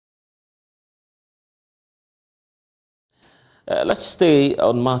Let's stay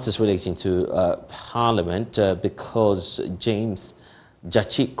on matters relating to Parliament because James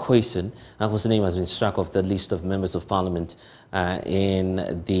Gyakye Quayson, whose name has been struck off the list of members of Parliament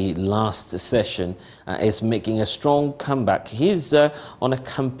in the last session, is making a strong comeback. He's on a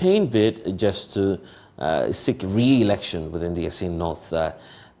campaign bid just to seek re-election within the Assin North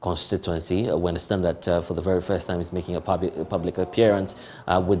constituency. We understand that for the very first time he's making a public appearance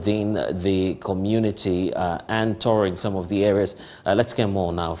within the community and touring some of the areas. Let's get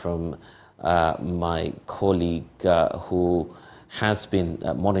more now from my colleague who has been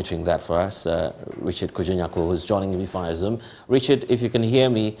monitoring that for us, Richard Kojoyako, who's joining me via Zoom. Richard, if you can hear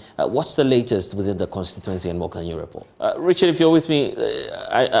me, what's the latest within the constituency and what can you report? Richard, if you're with me,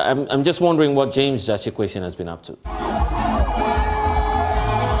 I'm just wondering what James Gyakye Quayson has been up to.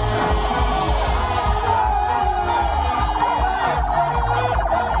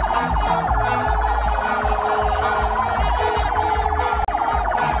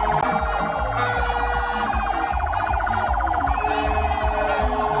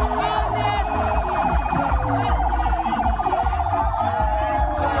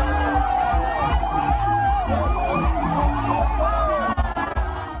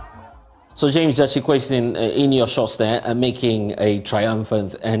 So James Gyakye Quayson, in your shots there, making a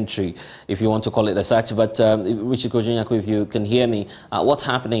triumphant entry, if you want to call it as such. But Richard Kojoyako, if you can hear me, what's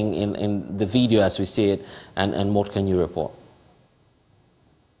happening in the video as we see it, and what can you report?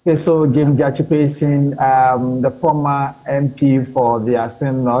 Okay, so James Gyakye Quayson, the former MP for the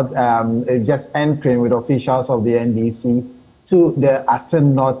Assin North, is just entering with officials of the NDC to the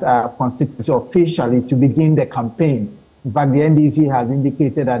Assin North constituency officially to begin the campaign. In fact, the NDC has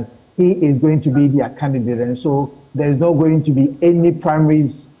indicated that he is going to be their candidate, and so there's not going to be any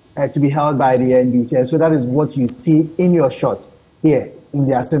primaries to be held by the NDC. So that is what you see in your shot here in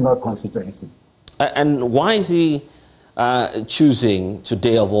the Assin North constituency. And why is he choosing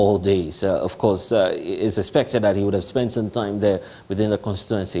today of all days? Of course, it's expected that he would have spent some time there within the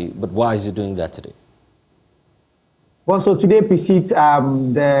constituency, but why is he doing that today? Well, so today precedes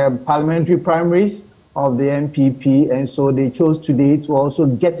the parliamentary primaries of the MPP, and so they chose today to also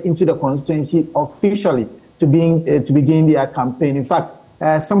get into the constituency officially to begin their campaign. In fact,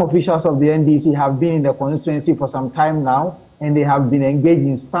 some officials of the NDC have been in the constituency for some time now, and they have been engaged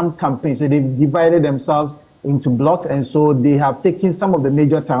in some campaigns. So they've divided themselves into blocks, and so they have taken some of the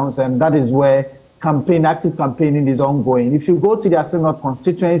major towns, and that is where active campaigning is ongoing. If you go to the Assin North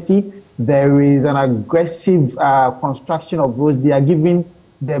constituency, there is an aggressive construction of roads. They are giving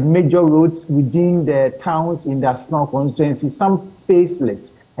the major roads within the towns in the Assin North constituency some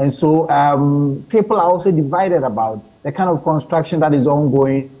facelifts. And so people are also divided about the kind of construction that is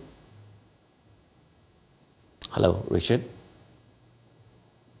ongoing. Hello, Richard.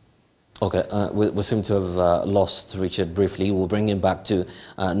 Okay, we seem to have lost Richard briefly. We'll bring him back to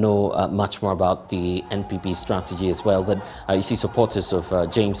know much more about the NPP strategy as well. But you see supporters of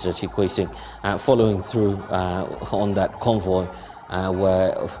James Gyakye Quayson following through on that convoy,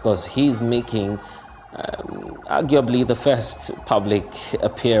 where, of course, he's making arguably the first public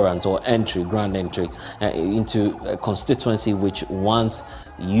appearance or grand entry into a constituency which once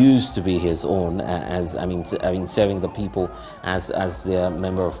used to be his own, serving the people as their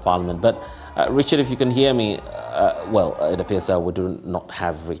member of parliament. But Richard, if you can hear me, well, it appears we do not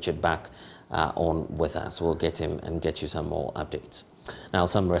have Richard back on with us. We'll get him and get you some more updates. Now,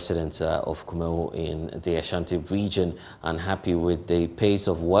 some residents of Kumeu in the Ashanti region are unhappy with the pace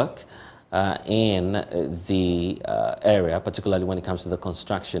of work in the area, particularly when it comes to the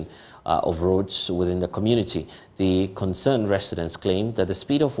construction of roads within the community. The concerned residents claim that the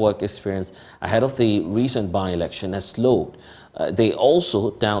speed of work experienced ahead of the recent by-election has slowed. They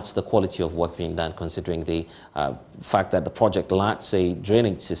also doubt the quality of work being done, considering the fact that the project lacks a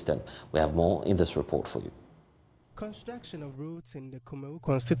drainage system. We have more in this report for you. Construction of roads in the Kumeu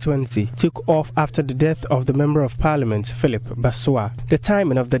constituency took off after the death of the Member of Parliament, Philip Basua. The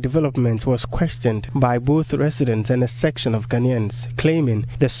timing of the development was questioned by both residents and a section of Ghanaians, claiming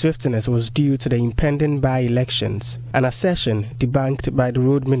the swiftness was due to the impending by-elections, an assertion debunked by the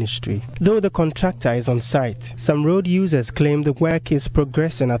Road Ministry. Though the contractor is on site, some road users claim the work is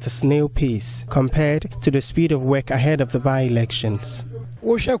progressing at a snail pace compared to the speed of work ahead of the by-elections.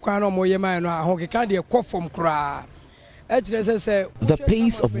 The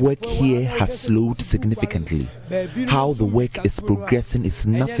pace of work here has slowed significantly. How the work is progressing is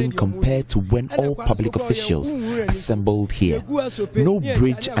nothing compared to when all public officials assembled here. No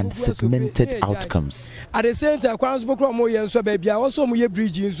bridge and segmented outcomes. At the same time,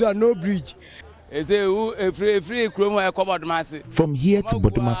 no bridge. From here to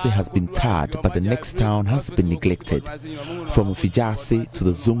Bodumase has been tarred, but the next town has been neglected. From Fijase to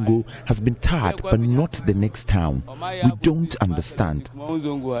the Zongo has been tarred, but not the next town. We don't understand.